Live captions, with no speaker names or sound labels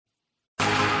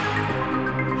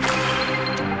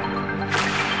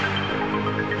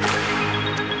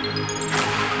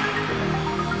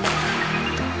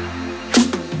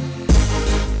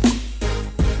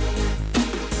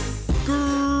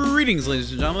Greetings,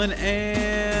 ladies and gentlemen,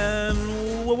 and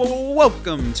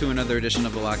welcome to another edition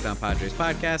of the Locked On Padres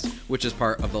podcast, which is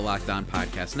part of the Locked On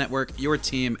Podcast Network, your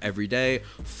team every day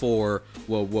for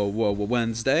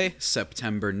Wednesday,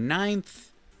 September 9th.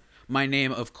 My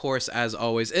name, of course, as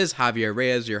always, is Javier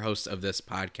Reyes, your host of this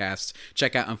podcast.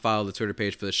 Check out and follow the Twitter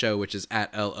page for the show, which is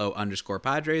at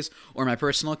 @LO_Padres, or my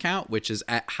personal account, which is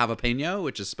at Javapeno,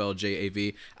 which is spelled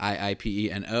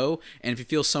JAVIIPENO. And if you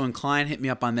feel so inclined, hit me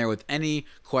up on there with any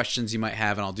questions you might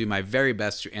have, and I'll do my very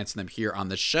best to answer them here on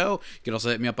the show. You can also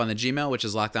hit me up on the Gmail, which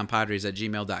is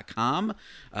lockedonpadres@gmail.com.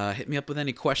 Hit me up with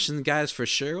any questions, guys, for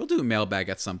sure. We'll do a mailbag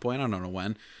at some point. I don't know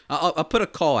when. I'll put a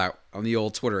call out on the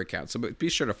old Twitter account, so be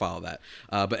sure to follow that.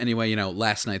 But anyway,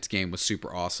 last night's game was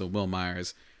super awesome. Will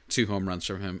Myers, 2 home runs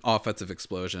from him, offensive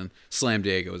explosion. Slam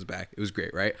Diego was back. It was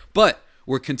great, right? But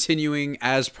we're continuing,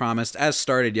 as promised, as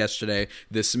started yesterday,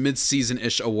 this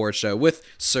mid-season-ish award show with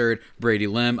Sir Brady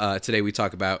Lim. Today we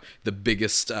talk about the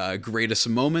biggest, greatest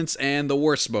moments and the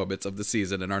worst moments of the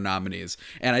season and our nominees.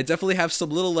 And I definitely have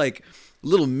some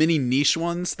little mini niche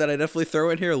ones that I definitely throw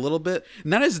in here a little bit.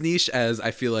 Not as niche as I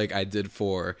feel like I did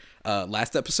for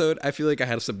last episode. I feel like I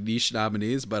had some niche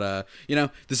nominees, but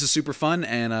this is super fun,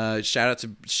 and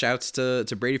shouts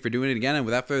to Brady for doing it again. And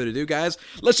without further ado, guys,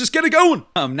 let's just get it going.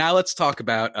 Now let's talk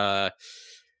about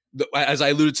as I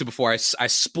alluded to before, I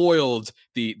spoiled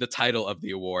the title of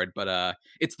the award, but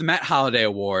it's the Matt Holliday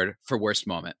Award for worst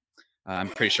moment. I'm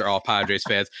pretty sure all Padres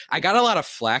fans. I got a lot of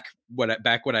flack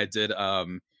back when I did.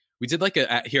 We did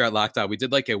here at Locked On, we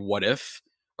did a what if,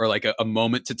 or a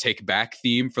moment to take back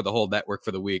theme for the whole network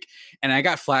for the week. And I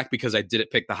got flack because I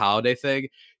didn't pick the holiday thing.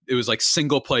 It was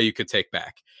single play you could take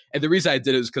back. And the reason I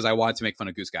did it was because I wanted to make fun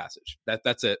of Goose Gossage.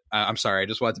 That's it. I'm sorry. I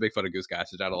just wanted to make fun of Goose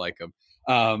Gossage. I don't like him.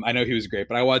 I know he was great,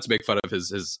 but I wanted to make fun of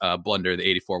his blunder in the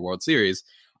 84 World Series.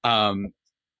 So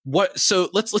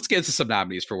let's get into some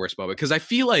nominees for worst moment, because I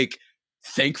feel like,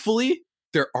 thankfully,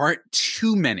 there aren't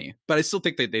too many, but I still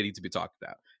think that they need to be talked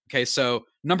about. Okay, so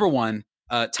number one,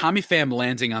 Tommy Pham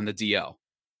landing on the DL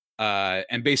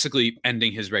and basically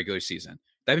ending his regular season.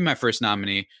 That'd be my first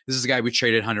nominee. This is a guy we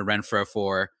traded Hunter Renfroe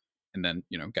for, and then,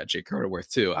 got Jake Cronenworth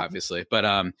too, obviously. But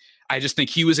I just think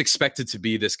he was expected to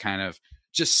be this kind of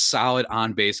just solid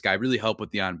on-base guy, really help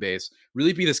with the on-base,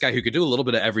 really be this guy who could do a little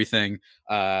bit of everything.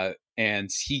 And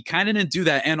he kind of didn't do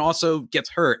that, and also gets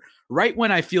hurt right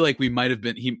when I feel like it might have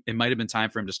been time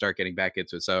for him to start getting back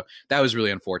into it. So that was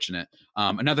really unfortunate.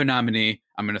 Another nominee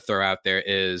I'm going to throw out there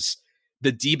is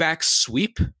the D-backs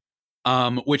sweep,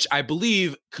 which I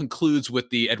believe concludes with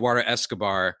the Eduardo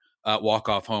Escobar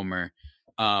walk-off homer.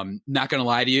 Not going to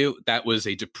lie to you, that was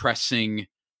a depressing,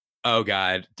 oh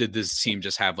God, did this team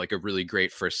just have a really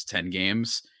great first 10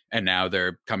 games and now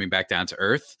they're coming back down to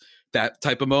earth? That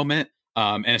type of moment.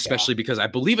 And especially because I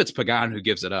believe it's Pagan who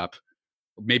gives it up.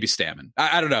 Maybe Stammen.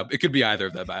 I don't know. It could be either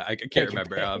of them. I can't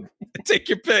remember. Take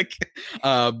your pick.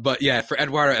 But yeah, for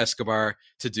Eduardo Escobar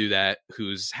to do that,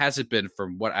 hasn't been,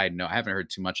 from what I know, I haven't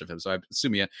heard too much of him, so I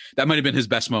assume that might have been his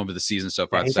best moment of the season so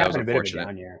far. He's so that was having a bit of a unfortunate.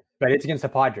 down year, but it's against the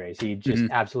Padres. He just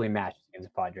absolutely matches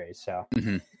against the Padres. So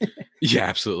yeah,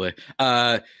 absolutely.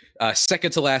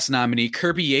 Second to last nominee,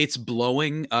 Kirby Yates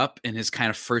blowing up in his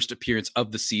kind of first appearance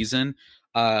of the season.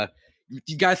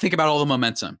 You got to think about all the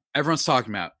momentum everyone's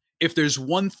talking about. If there's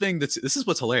one thing this is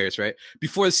what's hilarious, right?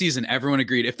 Before the season, everyone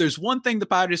agreed if there's one thing the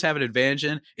Padres have an advantage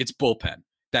in, it's bullpen.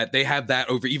 That they have that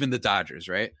over even the Dodgers,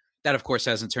 right? That, of course,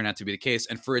 hasn't turned out to be the case.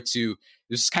 And for it to,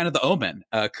 this is kind of the omen.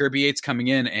 Kirby Yates coming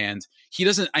in, and he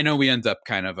doesn't, I know we end up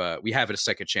we have it a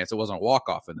second chance. It wasn't a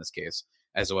walk-off in this case,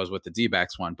 as it was with the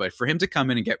D-backs one. But for him to come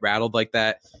in and get rattled like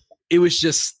that, it was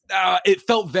just, it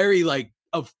felt very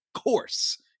of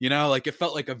course. It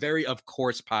felt like a very, of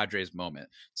course, Padres moment.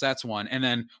 So that's one. And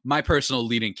then my personal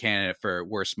leading candidate for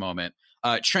worst moment,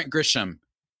 Trent Grisham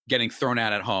getting thrown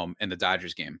out at home in the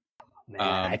Dodgers game.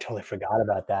 Man, I totally forgot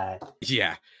about that.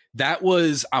 Yeah, that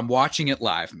was, I'm watching it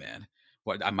live, man.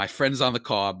 My friend's on the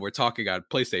call. We're talking on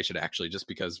PlayStation, actually, just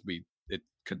because it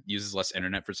uses less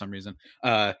internet for some reason.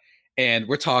 And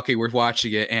we're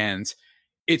watching it, and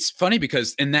it's funny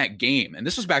because in that game, and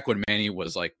this was back when Manny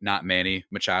was not Manny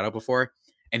Machado before,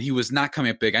 and he was not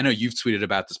coming up big. I know you've tweeted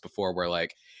about this before, where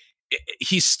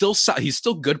he's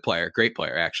still good player, great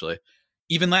player actually,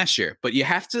 even last year. But you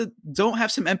don't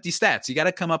have some empty stats. You got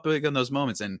to come up big on those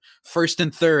moments. And first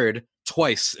and third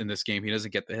twice in this game, he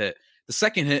doesn't get the hit. The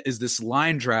second hit is this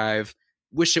line drive.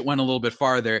 Wish it went a little bit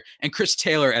farther. And Chris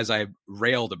Taylor, as I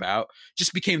railed about,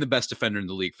 just became the best defender in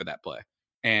the league for that play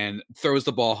and throws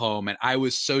the ball home. And I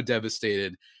was so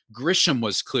devastated. Grisham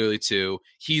was clearly too.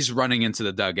 He's running into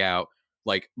the dugout,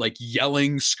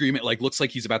 yelling, screaming, looks like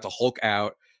he's about to Hulk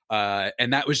out.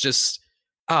 And that was just,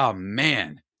 Oh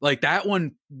man, like that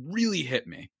one really hit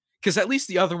me because at least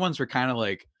the other ones were kind of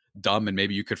like dumb and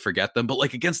maybe you could forget them, but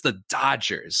like against the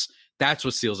Dodgers, that's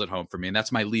what seals it home for me, and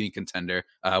that's my leading contender.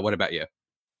 What about you?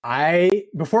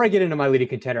 Before I get into my leading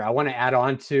contender, I want to add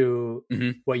on to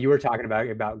Mm-hmm. what you were talking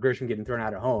about Grisham getting thrown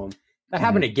out at home. That Mm-hmm.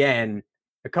 happened again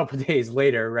a couple of days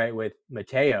later, right, with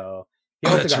Mateo. He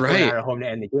Oh, also that's got thrown right. out at home to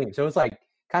end the game. So it's like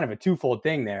kind of a twofold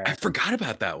thing there. I forgot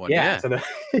about that one. Yeah. Yeah.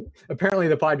 So apparently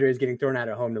the Padres getting thrown out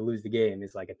at home to lose the game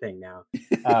is like a thing now.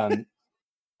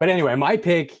 But anyway, my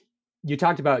pick, you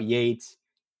talked about Yates.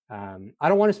 I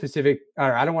don't want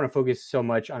to focus so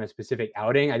much on a specific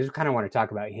outing. I just kind of want to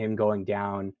talk about him going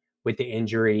down with the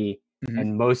injury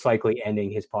and most likely ending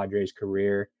his Padres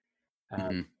career.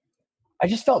 I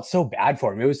just felt so bad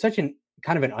for him. It was such an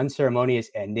kind of an unceremonious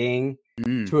ending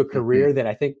to a career that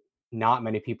I think not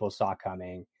many people saw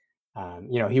coming.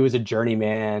 He was a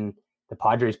journeyman. The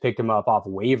Padres picked him up off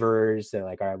waivers. They're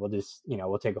like, all right,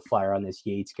 we'll take a flyer on this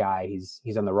Yates guy.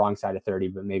 He's on the wrong side of 30,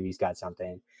 but maybe he's got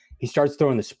something. He starts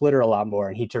throwing the splitter a lot more,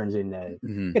 and he turns into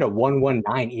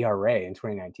 1.19 ERA in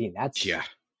 2019.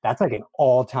 That's like an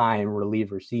all-time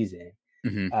reliever season.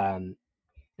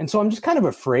 And so I'm just kind of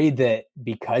afraid that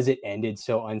because it ended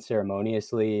so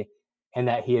unceremoniously and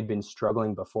that he had been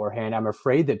struggling beforehand, I'm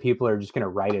afraid that people are just going to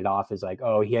write it off as like,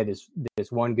 oh, he had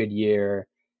this one good year.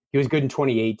 He was good in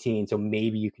 2018, so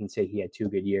maybe you can say he had 2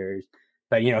 good years.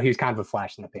 But, he was kind of a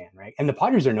flash in the pan, right? And the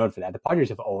Padres are known for that. The Padres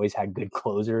have always had good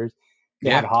closers. They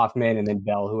had Hoffman and then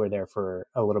Bell, who were there for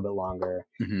a little bit longer.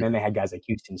 And then they had guys like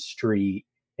Houston Street.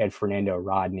 They had Fernando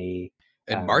Rodney.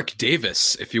 And Mark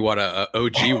Davis, if you want a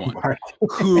OG one,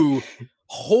 who,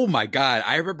 oh my God,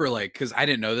 I remember because I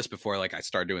didn't know this before, I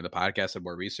started doing the podcast and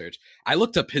more research. I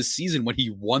looked up his season when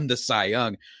he won the Cy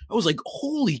Young. I was like,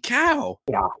 holy cow.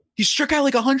 Yeah. He struck out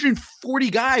 140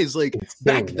 guys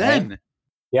back then. Man.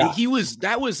 Yeah.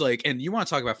 That was and you want to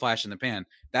talk about flash in the pan.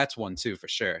 That's one too, for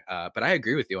sure. But I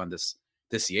agree with you on this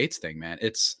Yates thing, man.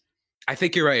 I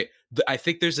think you're right. I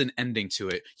think there's an ending to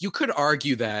it. You could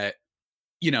argue that,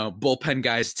 bullpen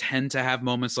guys tend to have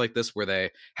moments like this where they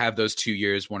have those 2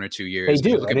 years, 1 or 2 years.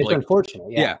 They do, and it's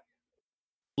unfortunate. Yeah.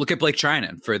 Look at Blake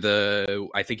Trinan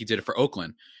I think he did it for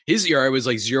Oakland. His ERA was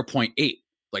 0.8.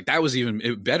 That was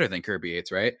even better than Kirby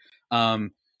Yates, right?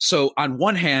 So on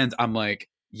one hand, I'm like,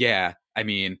 yeah, I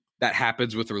mean, that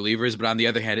happens with relievers. But on the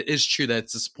other hand, it is true that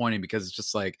it's disappointing because it's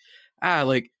just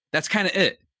that's kind of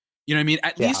it. You know what I mean?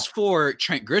 At least for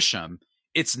Trent Grisham,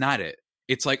 it's not it.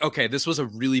 It's okay, this was a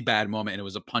really bad moment and it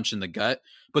was a punch in the gut,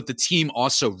 but the team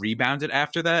also rebounded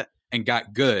after that and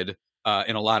got good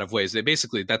in a lot of ways.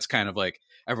 That's kind of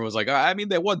everyone's like, oh, I mean,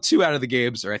 they won 2 out of the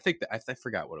games, or I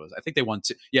forgot what it was. I think they won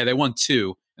 2. Yeah, they won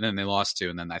 2 and then they lost 2.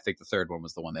 And then I think the third one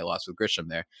was the one they lost with Grisham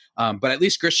there. But at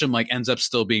least Grisham ends up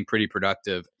still being pretty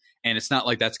productive. And it's not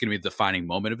that's going to be the defining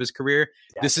moment of his career.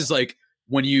 Yeah. This is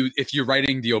if you're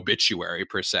writing the obituary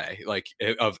per se,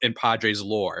 in Padres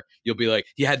lore, you'll be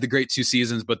he had the great 2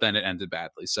 seasons, but then it ended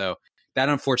badly. So that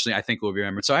unfortunately I think will be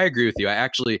remembered. So I agree with you.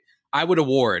 I would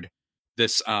award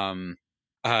this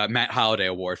Matt Holliday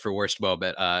award for worst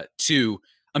moment to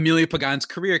Emilio Pagan's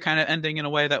career kind of ending in a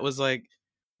way that was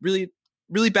really,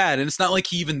 really bad. And it's not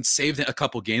he even saved a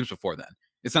couple games before then.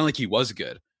 It's not he was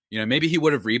good. Maybe he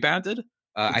would have rebounded.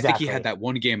 Exactly. I think he had that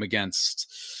one game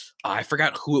against I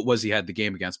forgot who it was he had the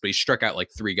game against, but he struck out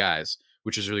 3 guys,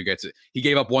 which is really great. He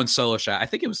gave up 1 solo shot. I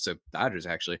think it was to Dodgers,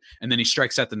 actually. And then he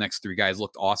strikes out the next 3 guys,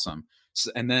 looked awesome.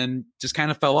 So, and then just kind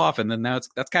of fell off. And then now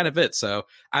that's kind of it. So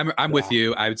I'm with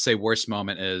you. I would say worst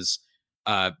moment is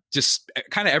just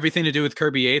kind of everything to do with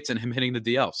Kirby Yates and him hitting the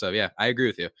DL. So, yeah, I agree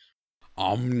with you.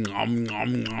 That's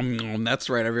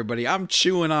right, everybody. I'm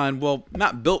chewing on, well,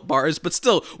 not Built bars, but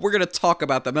still, we're going to talk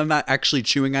about them. I'm not actually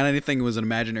chewing on anything. It was an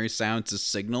imaginary sound to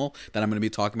signal that I'm going to be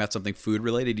talking about something food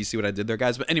related. You see what I did there,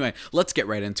 guys? But anyway, let's get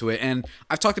right into it. And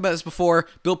I've talked about this before.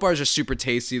 Built bars are super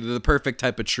tasty. They're the perfect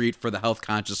type of treat for the health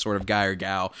conscious sort of guy or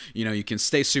gal. You can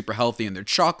stay super healthy, and they're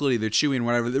chocolatey, they're chewy, and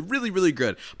whatever. They're really, really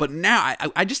good. But now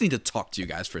I just need to talk to you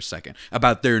guys for a second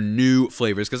about their new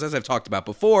flavors, because as I've talked about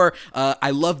before,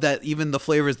 I love that even the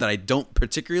flavors that I don't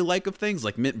particularly like of things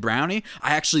like mint brownie,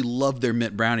 I actually love their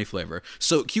mint brownie flavor.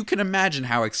 So you can imagine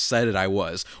how excited I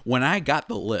was when I got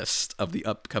the list of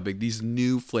these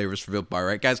new flavors for Built Bar,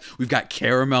 right, guys? We've got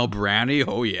caramel brownie,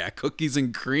 oh yeah, cookies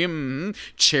and cream,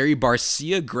 cherry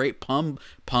barcia, grape pun,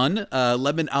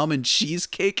 lemon almond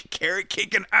cheesecake, carrot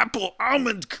cake, and apple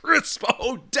almond crisp.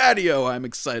 Oh, daddy-o, I'm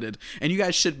excited. And you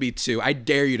guys should be too. I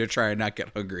dare you to try and not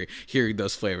get hungry hearing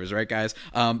those flavors, right, guys?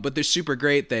 But they're super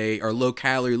great. They are low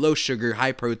calorie, low sugar,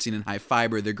 high protein, and high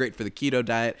fiber. They're great for the keto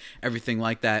diet, everything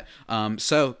like that.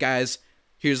 So, guys,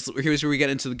 Here's where we get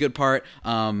into the good part.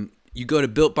 You go to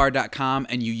BuiltBar.com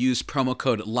and you use promo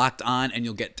code Locked On, and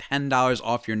you'll get $10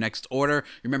 off your next order.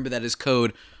 Remember, that is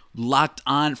code Locked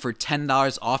On for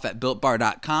 $10 off at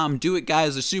BuiltBar.com. Do it,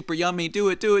 guys. They're super yummy. Do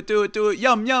it.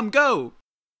 Yum, yum, go.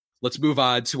 Let's move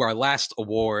on to our last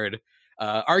award.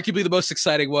 Arguably the most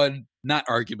exciting one. Not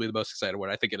arguably the most exciting one.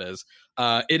 I think it is.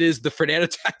 It is the Fernando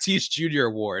Tatis Jr.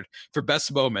 Award for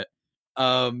Best Moment.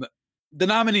 The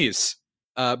nominees.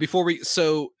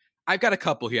 So I've got a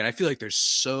couple here, and I feel like there's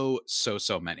so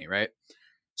many, right?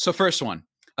 So first one,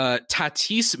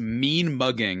 Tatis mean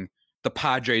mugging the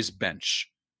Padres bench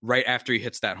right after he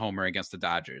hits that homer against the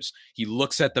Dodgers. He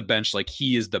looks at the bench like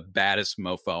he is the baddest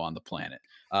mofo on the planet.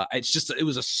 It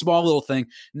was a small little thing,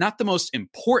 not the most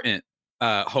important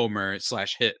homer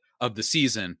 / hit of the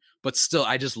season, but still,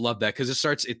 I just love that because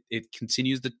it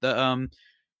continues the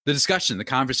discussion, the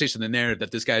conversation, the narrative that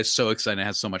this guy is so excited and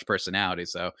has so much personality.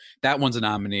 So that one's a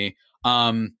nominee.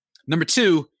 Number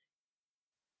two,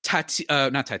 not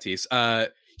Tatis,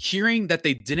 hearing that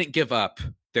they didn't give up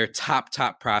their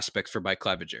top prospects for Mike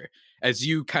Clevinger. As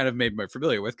you kind of made me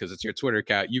familiar with, because it's your Twitter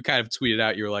account, you kind of tweeted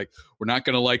out, you were like, we're not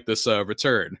going to like this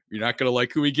return. You're not going to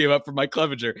like who we gave up for Mike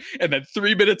Clevinger. And then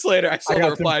 3 minutes later, I saw the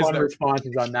replies.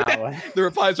 Responses on that one. The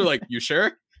replies were like, you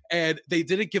sure? And they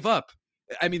didn't give up.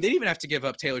 I mean, they didn't even have to give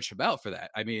up Taylor Trammell for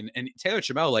that. I mean, and Taylor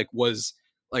Trammell was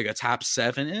a top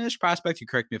 7-ish prospect. You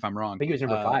correct me if I'm wrong. I think he was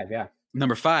number 5. Yeah.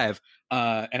 Number 5.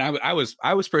 And I was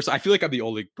personally, I feel like I'm the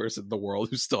only person in the world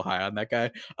who's still high on that guy.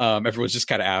 Everyone's just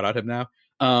kind of out on him now.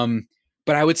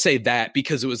 But I would say that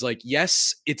because it was like,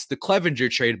 yes, it's the Clevinger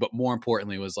trade, but more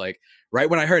importantly was like, right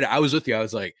when I heard it, I was with you. I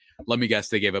was like, let me guess,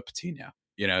 they gave up Patino.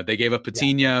 They gave up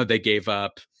Patino. They gave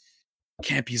up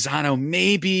Campusano,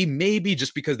 maybe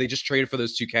just because they just traded for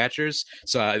those 2 catchers.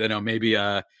 So I don't know, maybe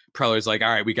Preller's like, all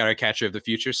right, we got our catcher of the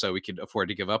future, so we could afford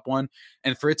to give up one.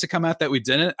 And for it to come out that we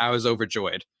didn't, I was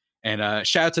overjoyed. And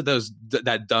shout out to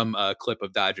that dumb clip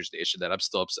of Dodgers Nation that I'm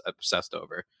still obsessed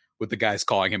over, with the guys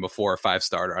calling him a 4 or 5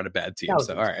 starter on a bad team.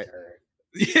 So all right.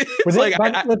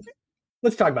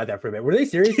 Let's talk about that for a minute. Were they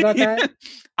serious about that?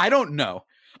 I don't know.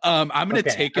 I'm going to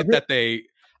take it that they.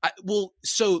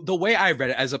 So the way I read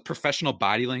it as a professional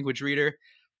body language reader,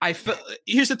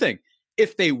 here's the thing.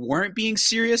 If they weren't being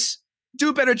serious, do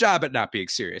a better job at not being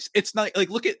serious. It's not like,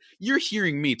 you're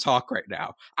hearing me talk right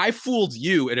now. I fooled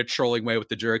you in a trolling way with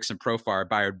the Jurickson Profar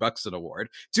Byron Buxton Award.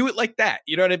 Do it like that.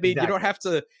 You know what I mean? Exactly. You don't have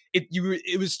to,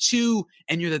 it was 2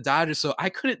 and you're the Dodgers. So I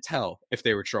couldn't tell if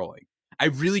they were trolling. I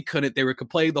really couldn't. They were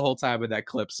complaining the whole time with that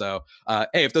clip. So,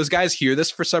 hey, if those guys hear this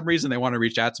for some reason, they want to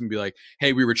reach out to me and be like,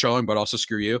 hey, we were trolling, but also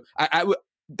screw you.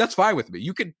 That's fine with me.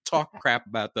 You can talk crap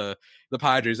about the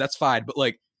Padres. That's fine. But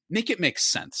make it make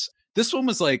sense. This one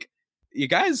was like, you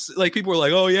guys, people were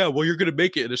like, oh yeah, well, you're going to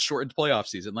make it in a shortened playoff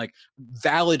season.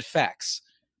 Valid facts.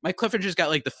 Mike Clevinger's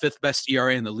got the 5th best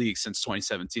ERA in the league since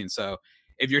 2017. So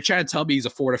if you're trying to tell me he's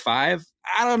a 4 to 5,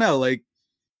 I don't know,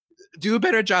 do a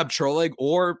better job trolling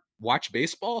or watch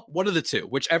baseball, one of the two,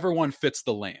 whichever one fits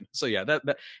the lane. So yeah,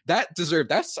 that's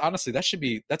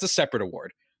a separate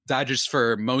award. Dodgers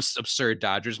for most absurd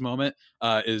Dodgers moment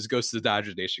goes to the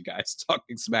Dodgers Nation guys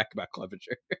talking smack about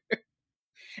Clevinger.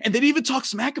 And they didn't even talk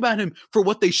smack about him for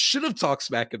what they should have talked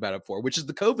smack about him for, which is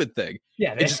the COVID thing.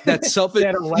 Yeah, it's just that selfish.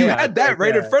 You had that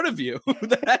right in front of you.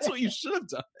 That's what you should have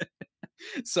done.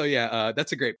 So yeah,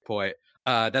 that's a great point.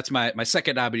 That's my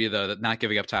second nominee, though, that not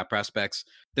giving up top prospects.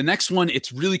 The next one,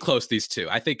 it's really close, these two.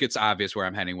 I think it's obvious where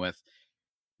I'm heading with.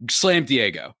 Slam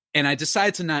Diego. And I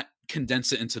decided to not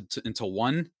condense it into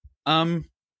one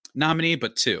nominee,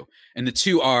 but 2. And the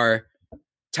 2 are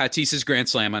Tatis's Grand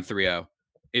Slam on 3-0.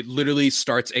 It literally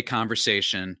starts a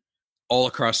conversation all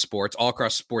across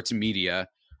sports media.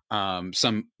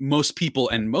 Most people,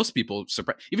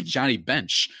 even Johnny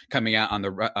Bench coming out on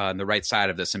the right side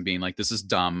of this and being like, this is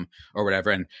dumb or whatever.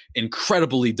 And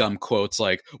incredibly dumb quotes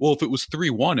like, well, if it was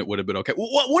 3-1, it would have been okay. Well,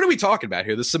 what are we talking about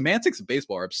here? The semantics of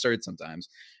baseball are absurd sometimes.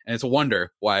 And it's a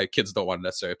wonder why kids don't want to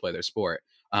necessarily play their sport.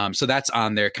 So that's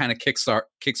on there, kind of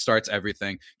kickstarts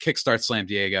everything, kickstarts Slam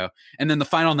Diego. And then the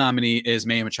final nominee is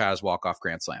Manny Machado's walk-off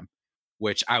Grand Slam,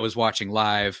 which I was watching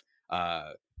live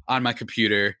on my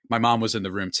computer. My mom was in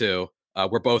the room too.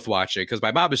 We're both watching because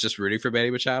my mom is just rooting for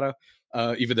Manny Machado,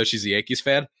 even though she's a Yankees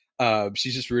fan.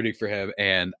 She's just rooting for him,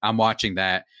 and I'm watching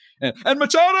that. And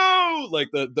Machado,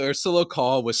 the Ursullo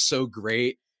call was so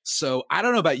great. So I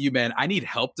don't know about you, man. I need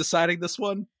help deciding this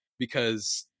one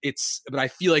because but I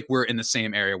feel like we're in the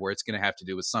same area where it's going to have to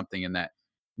do with something in that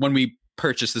when we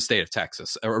purchase the state of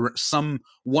Texas or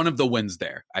one of the wins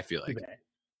there, I feel like. Okay.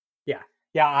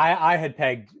 Yeah. I had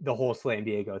pegged the whole Slam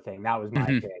Diego thing. That was my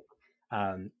pick.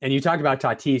 And you talked about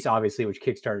Tatis, obviously, which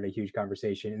kickstarted a huge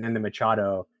conversation, and then the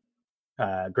Machado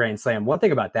Grand Slam. One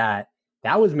thing about that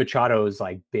was Machado's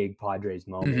like big Padres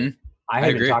moment. Mm-hmm. I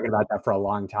had been talking about that for a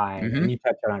long time, Mm-hmm. and you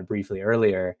touched on it briefly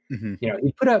earlier. Mm-hmm. You know,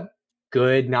 he put up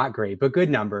good, not great, but good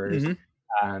numbers.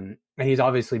 Mm-hmm. And he's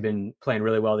obviously been playing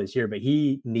really well this year, but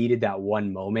he needed that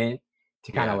one moment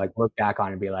to kind of like look back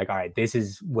on and be like, all right, this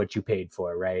is what you paid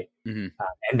for, right? Mm-hmm.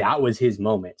 And that was his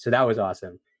moment. So that was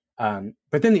awesome.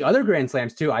 But then the other Grand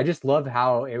Slams too, I just love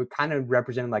how it kind of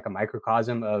represented like a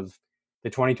microcosm of the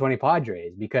 2020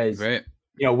 Padres, because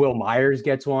you know, Will Myers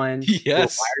gets one. Yes.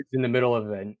 Will Myers in the middle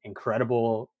of an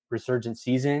incredible resurgent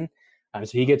season.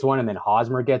 So he gets one, and then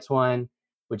Hosmer gets one,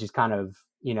 which is kind of,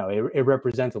 you know, it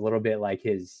represents a little bit like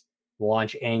his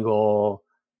launch angle,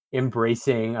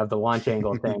 embracing of the launch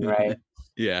angle thing, right?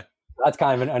 Yeah. That's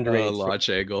kind of an underrated launch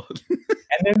angle.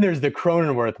 And then there's the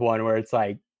Cronenworth one where it's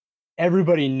like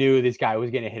everybody knew this guy was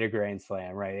going to hit a grand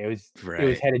slam, right? It was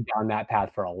headed down that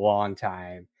path for a long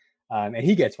time. And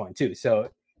he gets one too. So,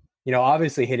 you know,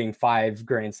 obviously hitting 5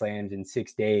 grand slams in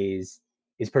 6 days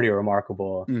is pretty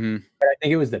remarkable. Mm-hmm. But I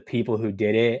think it was the people who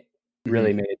did it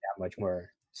really made it that much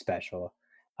more special.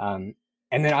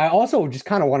 And then I also just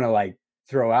kind of want to like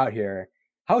throw out here,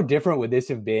 how different would this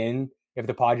have been if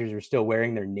the Padres were still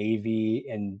wearing their navy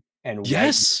and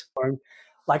yes, white uniform?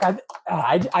 Like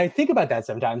I think about that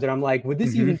sometimes, and I'm like, would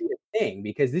this even be a thing?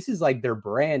 Because this is like their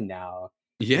brand now.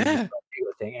 Yeah.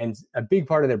 Thing. And a big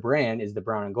part of their brand is the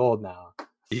brown and gold now.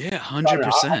 Yeah, 100%. I kind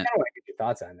of want to get your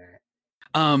thoughts on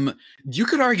that. You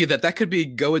could argue that could be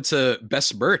go into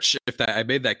best merch if I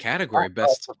made that category,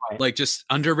 best like just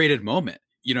underrated moment.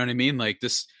 You know what I mean? Like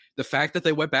the fact that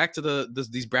they went back to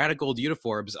these Brad Gold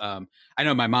uniforms. I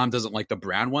know my mom doesn't like the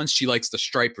brown ones. She likes the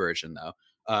stripe version though.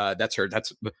 That's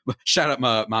shout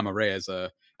out Mama Reyes,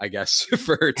 I guess,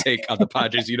 for her take on the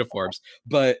Padres uniforms.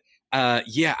 But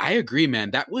yeah, I agree,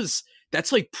 man.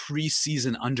 That's like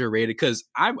preseason underrated, because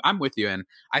I'm with you, and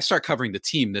I start covering the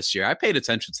team this year. I paid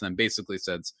attention to them basically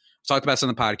since I talked about this on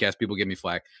the podcast. People give me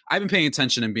flack. I've been paying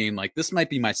attention and being like, this might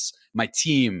be my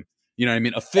team. You know what I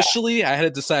mean? Officially, I had to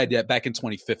decide back in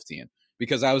 2015,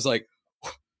 because I was like,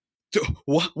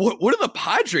 what are the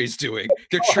Padres doing?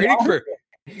 They're trading for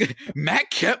Matt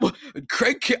Kemp,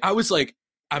 Craig Kemp. I was like,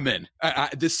 I'm in.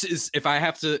 This is, if I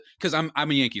have to, because I'm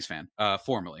a Yankees fan,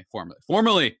 formerly,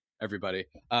 everybody.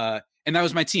 And that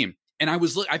was my team. And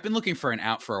I've been looking for an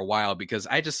out for a while, because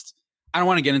I don't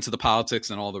want to get into the politics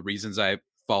and all the reasons I've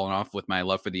fallen off with my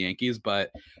love for the Yankees,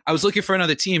 but I was looking for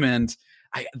another team, and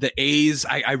the A's,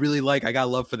 I really like. I got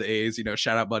love for the A's, you know,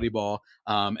 shout out Buddy Ball.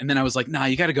 And then I was like, nah,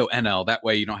 you got to go NL. That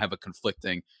way you don't have a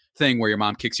conflicting thing where your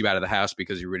mom kicks you out of the house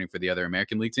because you're rooting for the other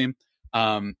American League team.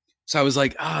 So I was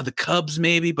like, the Cubs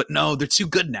maybe, but no, they're too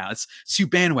good now. It's too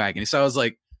bandwagon. So I was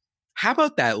like, how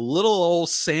about that little old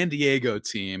San Diego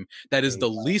team that is the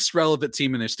least relevant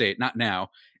team in their state, not now,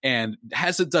 and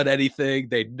hasn't done anything.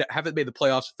 They haven't made the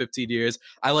playoffs for 15 years.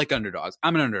 I like underdogs.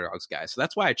 I'm an underdogs guy, so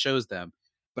that's why I chose them.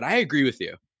 But I agree with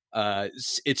you.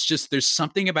 It's just there's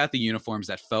something about the uniforms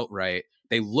that felt right.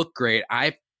 They look great.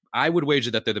 I would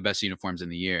wager that they're the best uniforms in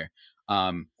the year.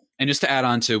 And just to add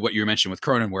on to what you mentioned with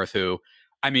Cronenworth, who,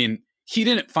 I mean, he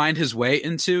didn't find his way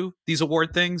into these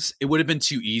award things. It would have been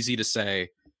too easy to say,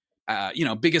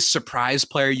 biggest surprise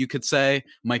player you could say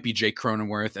might be Jake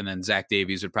Cronenworth, and then Zach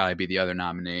Davies would probably be the other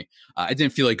nominee. I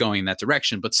didn't feel like going in that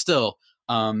direction, but still.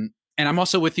 And I'm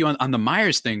also with you on the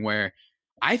Myers thing, where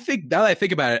I think, now that I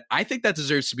think about it, I think that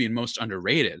deserves to be most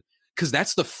underrated, because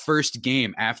that's the first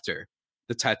game after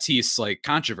the Tatis like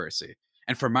controversy.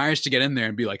 And for Myers to get in there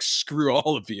and be like, screw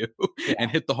all of you, and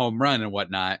hit the home run and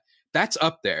whatnot, that's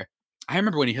up there. I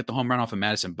remember when he hit the home run off of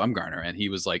Madison Bumgarner, and he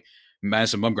was like,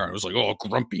 Madison Bumgarner was like, oh,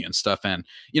 grumpy and stuff. And,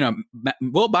 you know,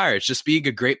 Will Myers just being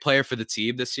a great player for the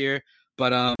team this year.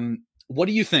 But what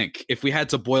do you think, if we had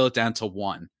to boil it down to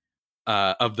one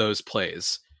of those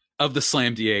plays, of the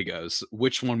Slam Diegos,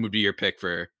 which one would be your pick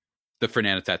for the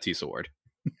Fernando Tatis Award?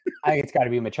 I think it's got to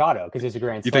be Machado, because it's a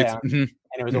grand slam, and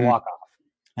it was a walk-off.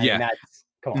 And that's,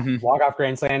 come on, walk-off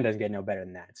grand slam doesn't get no better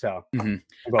than that. So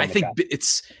I think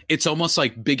it's almost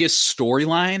like biggest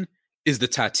storyline is the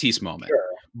Tatis moment. Sure.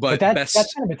 But that's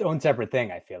kind of its own separate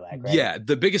thing, I feel like, right? Yeah,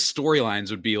 the biggest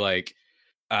storylines would be like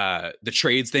the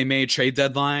trades they made, trade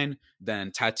deadline,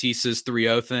 then Tatis's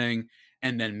 3-0 thing,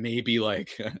 and then maybe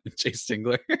like Chase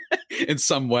Stingler in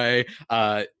some way,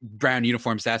 brown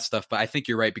uniforms, that stuff. But I think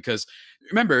you're right, because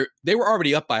remember, they were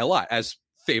already up by a lot, as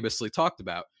famously talked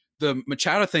about. The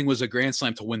Machado thing was a grand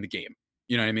slam to win the game.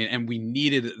 You know what I mean? And we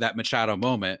needed that Machado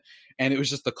moment. And it was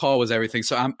just the call was everything.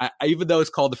 So even though it's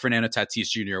called the Fernando Tatis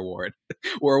Jr. Award,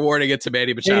 we're awarding it to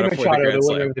Manny Machado for the Grand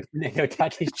Slam. The Fernando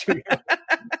Tatis Jr.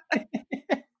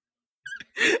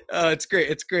 It's great.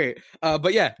 It's great.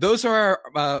 But yeah, those are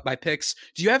my picks.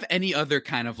 Do you have any other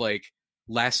kind of like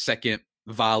last second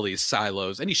volleys,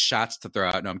 silos, any shots to throw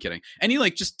out? No, I'm kidding. Any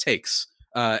like just takes,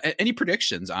 any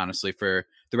predictions, honestly, for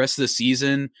the rest of the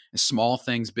season, small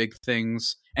things, big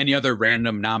things, any other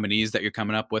random nominees that you're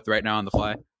coming up with right now on the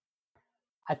fly?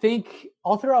 I think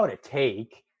I'll throw out a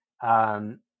take.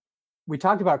 We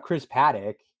talked about Chris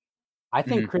Paddack. I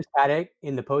think Chris Paddack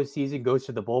in the postseason goes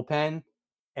to the bullpen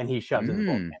and he shoves in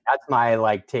the bullpen. That's my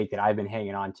like take that I've been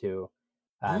hanging on to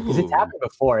because it's happened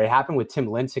before. It happened with Tim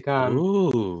Lincecum,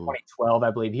 2012,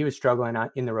 I believe. He was struggling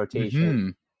in the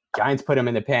rotation. Giants put him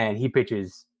in the pen. He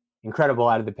pitches incredible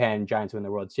out of the pen. Giants win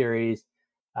the World Series.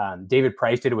 David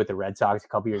Price did it with the Red Sox a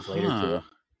couple years later too.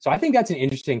 So I think that's an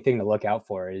interesting thing to look out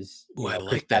for. Is I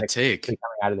like that take coming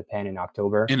out of the pen in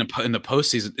October in the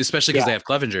postseason, especially because they have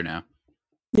Clevenger now.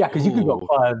 Yeah, because you could go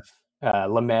Cleve,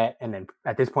 Lamet, and then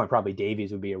at this point probably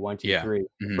Davies would be your 1, 2, 3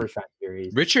 first round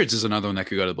series. Richards is another one that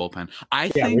could go to the bullpen. I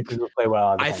think Richards will play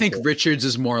well. I think Richards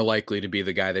is more likely to be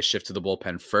the guy that shift to the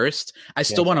bullpen first. I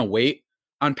still want to wait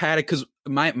on Paddack because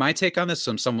my take on this,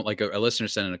 someone like a listener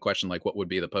sent in a question like, what would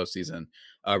be the postseason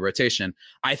rotation?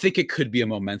 I think it could be a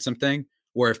momentum thing.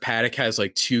 Where if Paddack has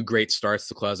like 2 great starts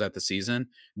to close out the season,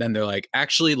 then they're like,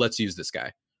 actually, let's use this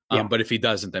guy. But if he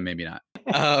doesn't, then maybe not.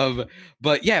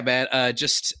 But yeah, man, I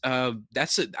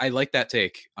like that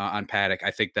take on Paddack.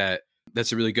 I think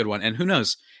that's a really good one. And who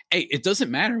knows? Hey, it doesn't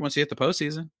matter once you hit the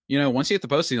postseason. You know, once you hit the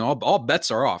postseason, all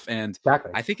bets are off. And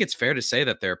I think it's fair to say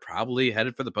that they're probably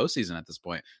headed for the postseason at this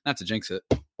point. Not to jinx it.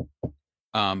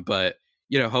 But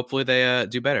you know, hopefully they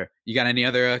do better. You got any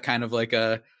other kind of like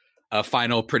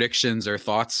final predictions or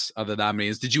thoughts of the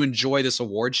nominees? Did you enjoy this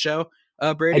award show,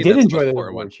 Brady? I did enjoy the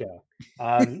award show.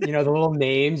 You know, the little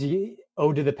names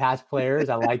owed to the past players.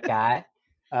 I like that.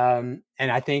 And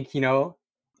I think, you know,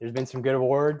 there's been some good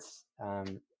awards.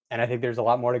 And I think there's a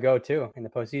lot more to go too in the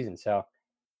postseason. So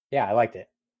yeah, I liked it.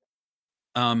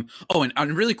 And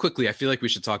really quickly, I feel like we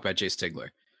should talk about Jace Tigler.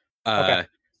 Okay.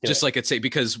 Just like I'd say,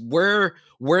 because we're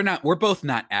both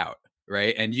not out.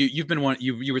 Right. And you've been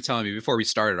you were telling me before we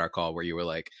started our call where you were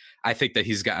like, I think that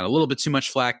he's gotten a little bit too much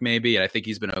flack maybe. And I think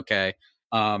he's been okay.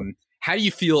 How do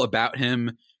you feel about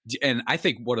him? And I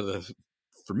think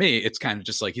for me, it's kind of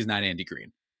just like, he's not Andy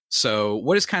Green. So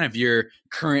what is kind of your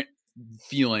current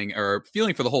feeling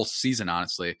for the whole season,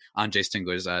 honestly, on Jace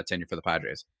Tigler's tenure for the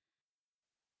Padres?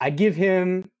 I give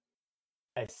him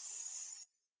a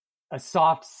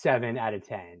soft 7 out of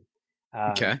 10.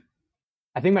 Okay.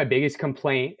 I think my biggest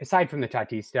complaint, aside from the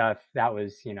Tatis stuff,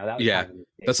 that's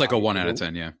like a 1 out of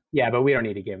 10. Yeah. Yeah, but we don't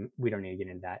need to get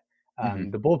into that.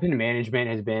 The bullpen management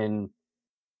has been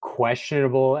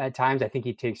questionable at times. I think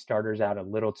he takes starters out a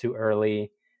little too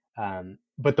early.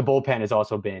 But the bullpen has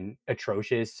also been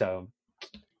atrocious. So,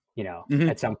 you know,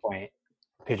 at some point,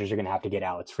 pitchers are going to have to get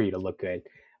outs for you to look good.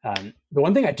 The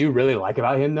one thing I do really like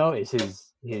about him, though, is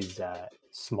his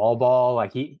small ball.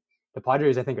 Like the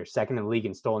Padres, I think, are second in the league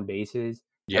in stolen bases.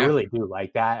 Yeah. I really do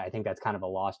like that. I think that's kind of a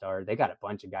lost art. They got a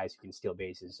bunch of guys who can steal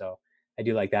bases, so I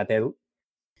do like that.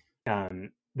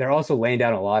 They're also laying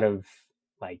down a lot of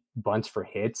like bunts for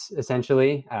hits,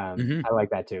 essentially. I like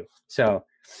that too. So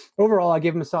overall, I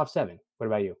give him a soft 7. What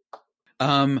about you?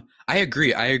 I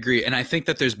agree, and I think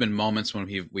that there's been moments when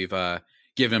we've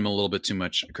given him a little bit too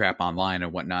much crap online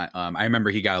and whatnot. I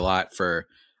remember he got a lot for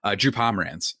Drew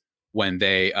Pomeranz when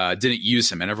they didn't use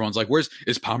him, and everyone's like,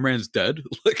 is Pomeranz dead?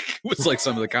 Like, was like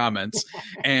some of the comments.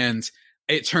 And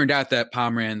it turned out that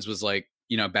Pomeranz was like,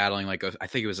 you know, battling like I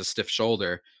think it was a stiff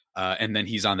shoulder. And then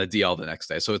he's on the DL the next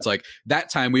day. So it's like that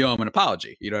time we owe him an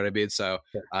apology. You know what I mean? So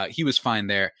he was fine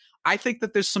there. I think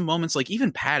that there's some moments like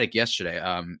even Paddack yesterday.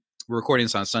 We're recording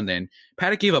this on Sunday, and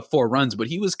Paddack gave up 4 runs, but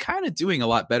he was kind of doing a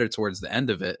lot better towards the end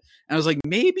of it. And I was like,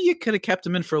 maybe you could have kept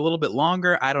him in for a little bit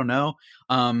longer. I don't know.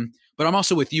 But I'm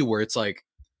also with you where it's like,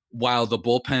 while the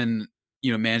bullpen,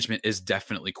 you know, management is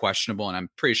definitely questionable, and I'm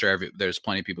pretty sure there's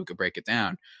plenty of people who could break it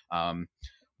down.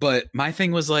 But my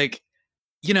thing was like,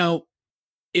 you know,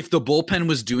 if the bullpen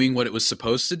was doing what it was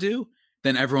supposed to do,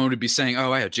 then everyone would be saying,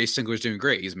 oh, yeah, Jace Tigler's doing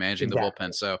great. He's managing the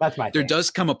bullpen. So there does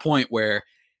come a point where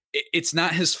it's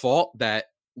not his fault that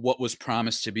what was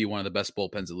promised to be one of the best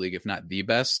bullpens in the league, if not the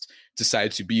best,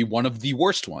 decided to be one of the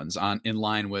worst ones in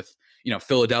line with, you know,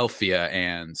 Philadelphia,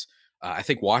 and I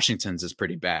think Washington's is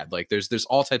pretty bad. Like there's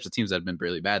all types of teams that have been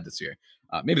really bad this year.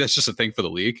 Maybe that's just a thing for the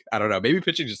league. I don't know. Maybe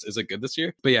pitching just isn't good this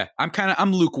year. But yeah,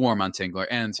 I'm lukewarm on Tigler.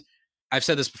 And I've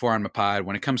said this before on my pod,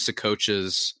 when it comes to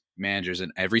coaches, managers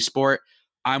in every sport,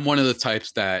 I'm one of the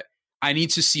types that I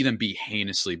need to see them be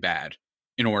heinously bad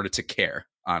in order to care,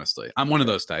 honestly. I'm one of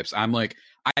those types. I'm like,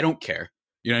 I don't care.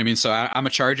 You know what I mean? So I'm a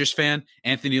Chargers fan.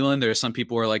 Anthony Lynn, there are some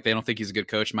people who are like, they don't think he's a good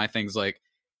coach. My thing's like,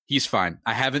 he's fine.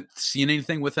 I haven't seen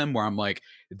anything with him where I'm like,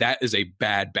 that is a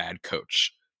bad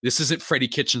coach. This isn't Freddie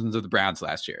Kitchens of the Browns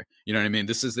last year. You know what I mean?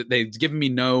 They've given me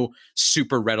no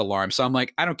super red alarm. So I'm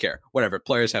like, I don't care. Whatever.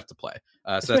 Players have to play.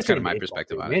 So that's kind of my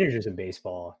perspective on it. Managers in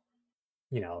baseball,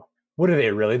 what are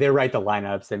they really? They write the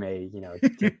lineups. They may,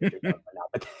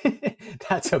 but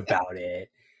that's about it.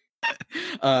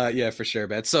 Yeah, for sure,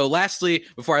 man. So lastly,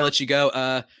 before I let you go,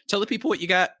 tell the people what you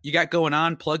got going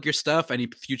on, plug your stuff, any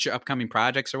future upcoming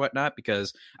projects or whatnot,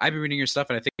 because I've been reading your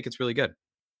stuff and I think it's really good.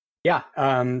 Yeah.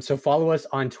 So follow us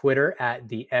on Twitter at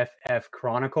the FF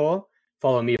Chronicle.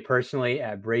 Follow me personally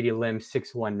at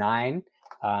BradyLim619.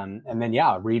 And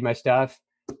then, read my stuff,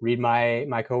 read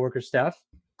my coworker stuff,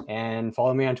 and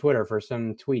follow me on Twitter for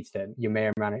some tweets that you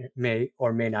may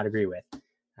or may not agree with.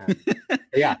 That's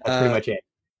pretty much it.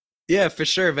 Yeah, for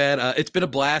sure, man. It's been a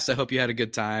blast. I hope you had a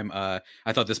good time. I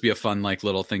thought this would be a fun,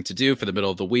 little thing to do for the middle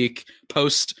of the week,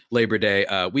 post Labor Day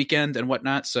weekend and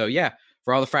whatnot. So yeah,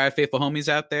 for all the Friday Faithful homies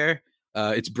out there,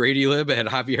 it's Brady Lib and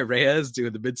Javier Reyes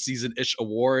doing the midseason-ish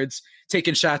awards,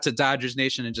 taking shots at Dodgers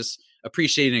Nation and just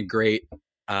appreciating a great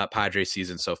Padres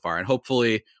season so far. And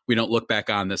hopefully we don't look back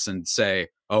on this and say,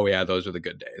 oh yeah, those were the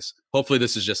good days. Hopefully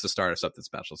this is just the start of something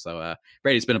special. So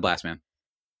Brady, it's been a blast, man.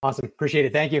 Awesome. Appreciate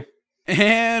it. Thank you.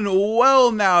 And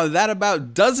well, now that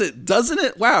about does it, doesn't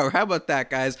it? Wow, how about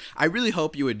that, guys? I really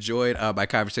hope you enjoyed my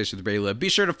conversation with Brady Lib. Be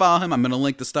sure to follow him. I'm going to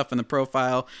link the stuff in the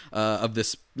profile of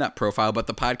this, not profile, but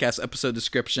the podcast episode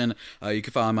description. You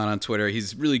can follow him on Twitter.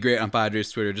 He's really great on Padres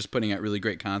Twitter, just putting out really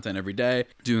great content every day,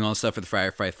 doing all the stuff for the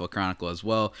Friday Faithful Chronicle as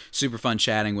well. Super fun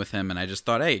chatting with him, and I just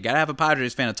thought, hey, you got to have a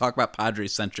Padres fan to talk about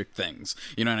Padres-centric things.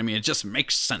 You know what I mean? It just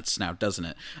makes sense now, doesn't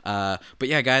it? But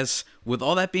yeah, guys, with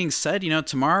all that being said,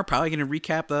 tomorrow probably going to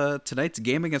recap tonight's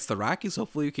game against the Rockies.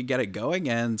 Hopefully we can get it going,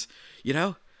 and,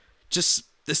 just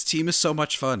this team is so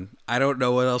much fun. I don't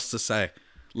know what else to say.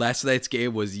 Last night's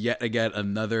game was yet again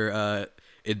another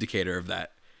indicator of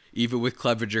that. Even with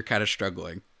Clevenger kind of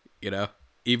struggling,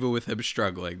 even with him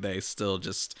struggling, they still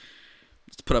just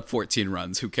put up 14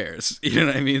 runs. Who cares? You know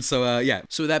what I mean? So, yeah.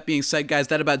 So with that being said, guys,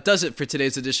 that about does it for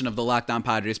today's edition of the Locked On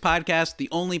Padres podcast, the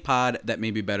only pod that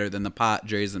may be better than the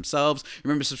Padres themselves.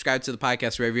 Remember, subscribe to the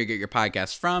podcast wherever you get your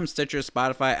podcasts from: Stitcher,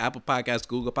 Spotify, Apple Podcasts,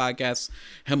 Google Podcasts,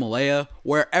 Himalaya,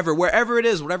 wherever it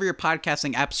is, whatever your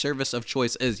podcasting app service of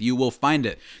choice is, you will find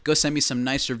it. Go send me some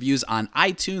nice reviews on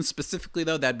iTunes specifically,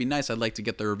 though. That'd be nice. I'd like to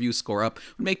get the review score up. It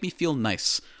would make me feel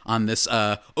nice on this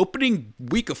opening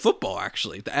week of football,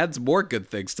 actually. That adds more good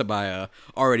things to my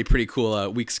already pretty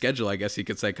cool week schedule, I guess you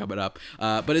could say, coming up.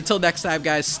 But until next time,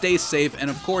 guys, stay safe and,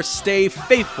 of course, stay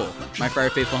faithful. My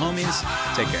Friday Faithful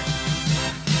homies, take care.